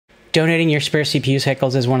Donating your spare CPU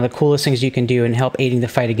cycles is one of the coolest things you can do and help aiding the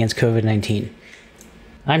fight against COVID-19.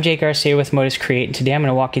 I'm Jake Garcia with Modus Create, and today I'm going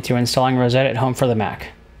to walk you through installing Rosetta Home for the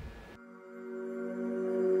Mac.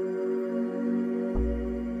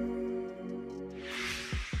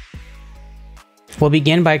 We'll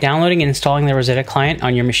begin by downloading and installing the Rosetta client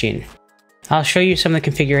on your machine. I'll show you some of the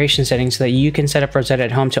configuration settings so that you can set up Rosetta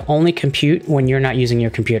at home to only compute when you're not using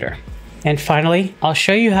your computer. And finally, I'll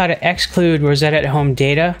show you how to exclude Rosetta at home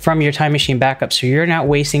data from your Time Machine backup so you're not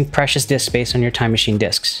wasting precious disk space on your Time Machine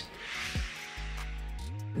disks.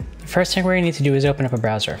 The first thing we're going to need to do is open up a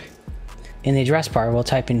browser. In the address bar, we'll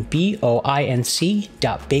type in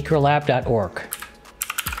boinc.bakerlab.org.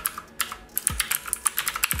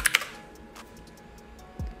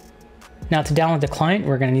 Now to download the client,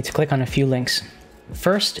 we're going to need to click on a few links.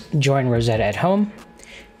 First, join Rosetta at home.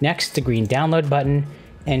 Next, the green download button.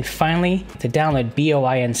 And finally, the download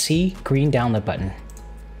BOINC green download button.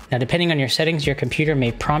 Now, depending on your settings, your computer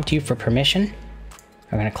may prompt you for permission.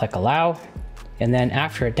 We're going to click allow. And then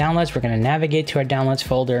after it downloads, we're going to navigate to our downloads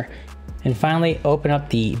folder. And finally, open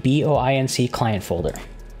up the BOINC client folder.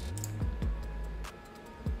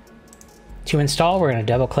 To install, we're going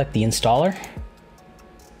to double click the installer.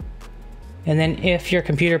 And then if your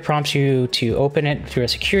computer prompts you to open it through a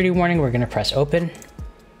security warning, we're going to press open.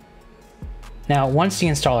 Now, once the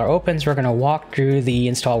installer opens, we're going to walk through the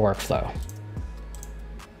install workflow.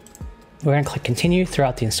 We're going to click continue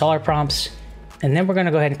throughout the installer prompts. And then we're going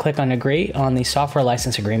to go ahead and click on agree on the software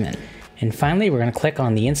license agreement. And finally, we're going to click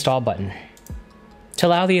on the install button. To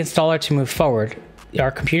allow the installer to move forward,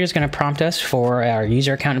 our computer is going to prompt us for our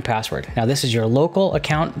user account and password. Now, this is your local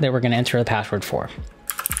account that we're going to enter the password for.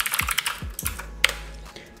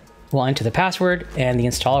 We'll enter the password and the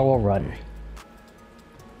installer will run.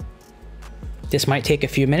 This might take a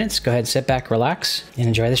few minutes. Go ahead, sit back, relax, and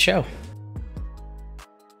enjoy the show.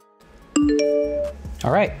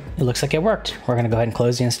 All right, it looks like it worked. We're gonna go ahead and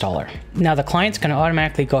close the installer. Now the client's gonna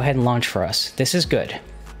automatically go ahead and launch for us. This is good.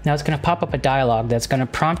 Now it's gonna pop up a dialog that's gonna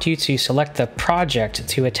prompt you to select the project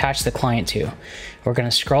to attach the client to. We're gonna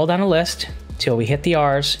scroll down a list till we hit the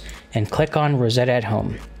R's and click on Rosetta at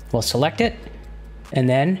Home. We'll select it and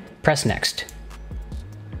then press next.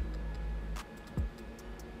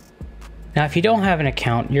 Now, if you don't have an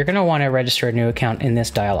account, you're going to want to register a new account in this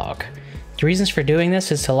dialog. The reasons for doing this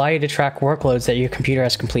is to allow you to track workloads that your computer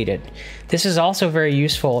has completed. This is also very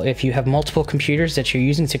useful if you have multiple computers that you're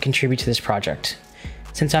using to contribute to this project.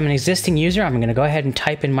 Since I'm an existing user, I'm going to go ahead and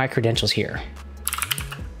type in my credentials here.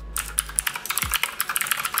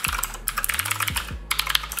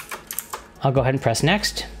 I'll go ahead and press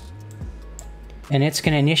next, and it's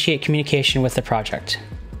going to initiate communication with the project.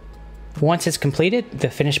 Once it's completed, the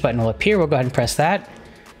finish button will appear. We'll go ahead and press that.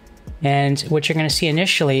 And what you're going to see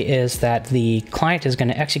initially is that the client is going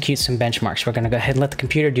to execute some benchmarks. We're going to go ahead and let the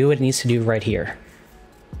computer do what it needs to do right here.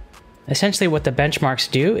 Essentially, what the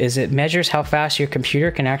benchmarks do is it measures how fast your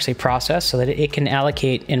computer can actually process so that it can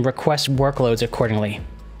allocate and request workloads accordingly.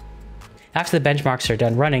 After the benchmarks are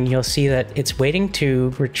done running, you'll see that it's waiting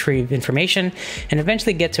to retrieve information and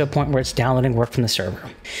eventually get to a point where it's downloading work from the server.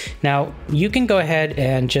 Now, you can go ahead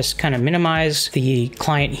and just kind of minimize the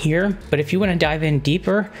client here, but if you want to dive in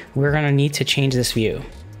deeper, we're going to need to change this view.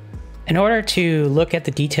 In order to look at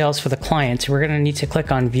the details for the client, we're going to need to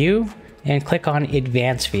click on View and click on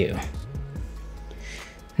Advanced View.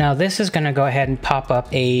 Now, this is going to go ahead and pop up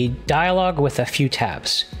a dialog with a few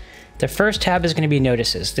tabs. The first tab is going to be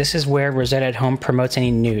Notices. This is where Rosetta at Home promotes any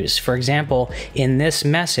news. For example, in this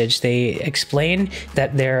message, they explain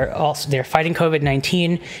that they're fighting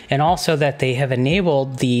COVID-19 and also that they have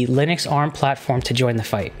enabled the Linux ARM platform to join the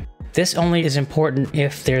fight. This only is important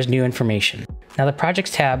if there's new information. Now the Projects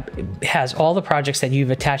tab has all the projects that you've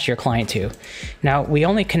attached your client to. Now we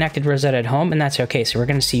only connected Rosetta at Home, and that's okay. So we're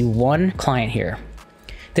going to see one client here.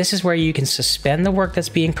 This is where you can suspend the work that's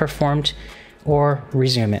being performed or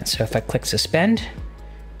resume it. So if I click suspend,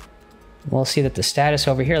 we'll see that the status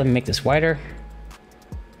over here, let me make this wider.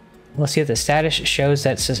 We'll see that the status shows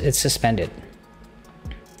that it's suspended.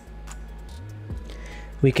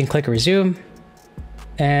 We can click resume,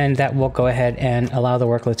 and that will go ahead and allow the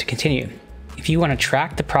workload to continue. If you want to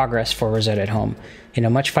track the progress for Rosetta at Home in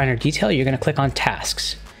a much finer detail, you're going to click on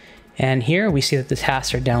tasks. And here we see that the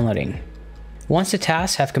tasks are downloading. Once the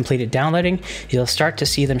tasks have completed downloading, you'll start to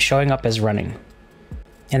see them showing up as running.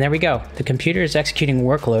 And there we go. The computer is executing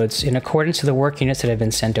workloads in accordance to the work units that have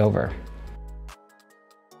been sent over.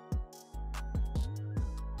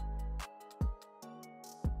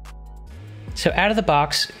 So out of the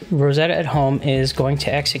box, Rosetta at Home is going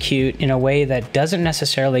to execute in a way that doesn't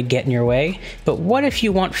necessarily get in your way, but what if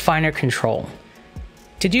you want finer control?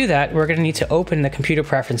 To do that, we're going to need to open the Computer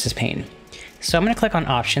Preferences pane. So I'm going to click on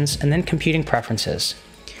Options and then Computing Preferences.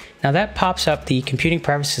 Now that pops up the Computing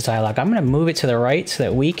Preferences dialog. I'm going to move it to the right so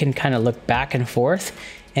that we can kind of look back and forth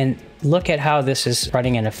and look at how this is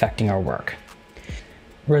running and affecting our work.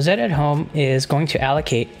 Rosetta at Home is going to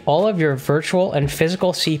allocate all of your virtual and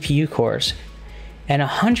physical CPU cores and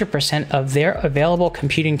 100% of their available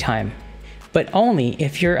computing time, but only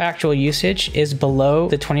if your actual usage is below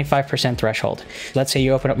the 25% threshold. Let's say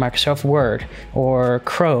you open up Microsoft Word or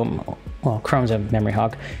Chrome. Well, Chrome's a memory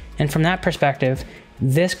hog. And from that perspective,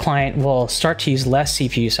 this client will start to use less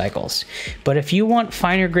CPU cycles. But if you want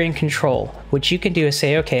finer grained control, what you can do is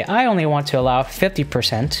say, okay, I only want to allow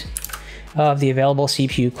 50% of the available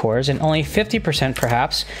CPU cores and only 50%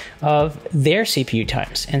 perhaps of their CPU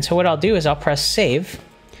times. And so what I'll do is I'll press save,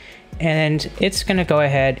 and it's going to go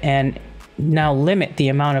ahead and now limit the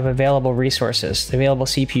amount of available resources, the available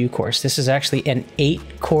CPU cores. This is actually an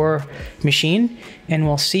 8-core machine, and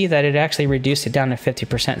we'll see that it actually reduced it down to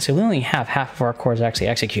 50%. So we only have half of our cores actually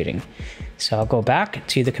executing. So I'll go back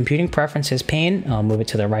to the Computing Preferences pane. I'll move it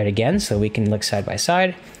to the right again so we can look side by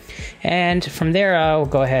side. And from there, I'll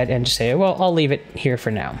go ahead and just say, well, I'll leave it here for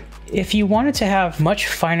now. If you wanted to have much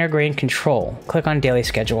finer grained control, click on Daily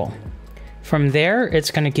Schedule. From there,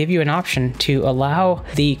 it's going to give you an option to allow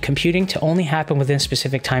the computing to only happen within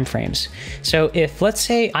specific time frames. So if, let's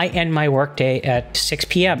say, I end my workday at 6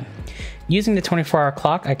 p.m., using the 24-hour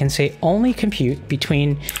clock, I can say only compute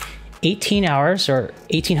between 18 hours or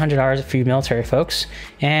 1800 hours for you military folks,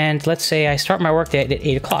 and let's say I start my workday at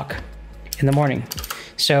 8 o'clock in the morning.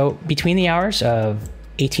 So between the hours of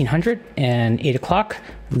 1800 and 8 o'clock,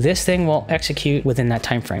 this thing will execute within that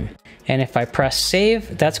time frame. And if I press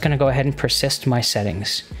save, that's going to go ahead and persist my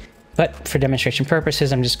settings. But for demonstration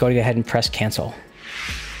purposes, I'm just going to go ahead and press cancel.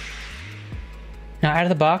 Now out of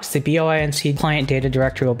the box, the BOINC client data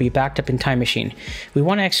directory will be backed up in Time Machine. We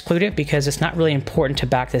want to exclude it because it's not really important to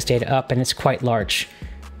back this data up and it's quite large.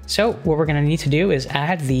 So what we're going to need to do is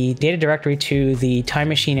add the data directory to the Time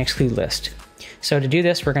Machine exclude list. So to do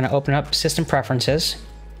this, we're going to open up System Preferences,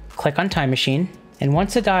 click on Time Machine, and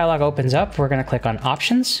once the dialog opens up, we're going to click on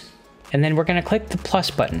Options, and then we're going to click the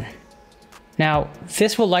plus button. Now,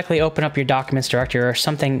 this will likely open up your Documents directory or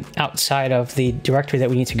something outside of the directory that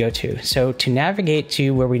we need to go to. So to navigate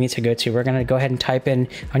to where we need to go to, we're going to go ahead and type in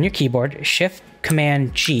on your keyboard,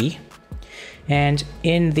 Shift-Command-G, and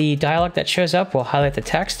in the dialog that shows up, we'll highlight the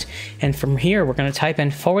text, and from here, we're going to type in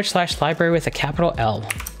 /library with a capital L.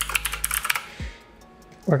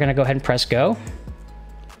 We're going to go ahead and press go.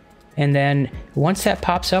 And then once that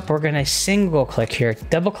pops up, we're going to single click here.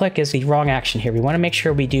 Double click is the wrong action here. We want to make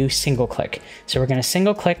sure we do single click. So we're going to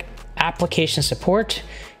single click application support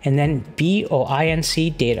and then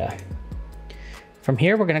BOINC data. From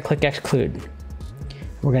here, we're going to click exclude.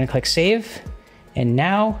 We're going to click save. And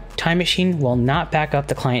now Time Machine will not back up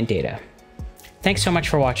the client data. Thanks so much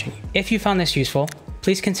for watching. If you found this useful,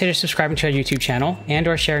 please consider subscribing to our YouTube channel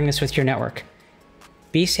and/or sharing this with your network.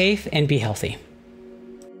 Be safe and be healthy.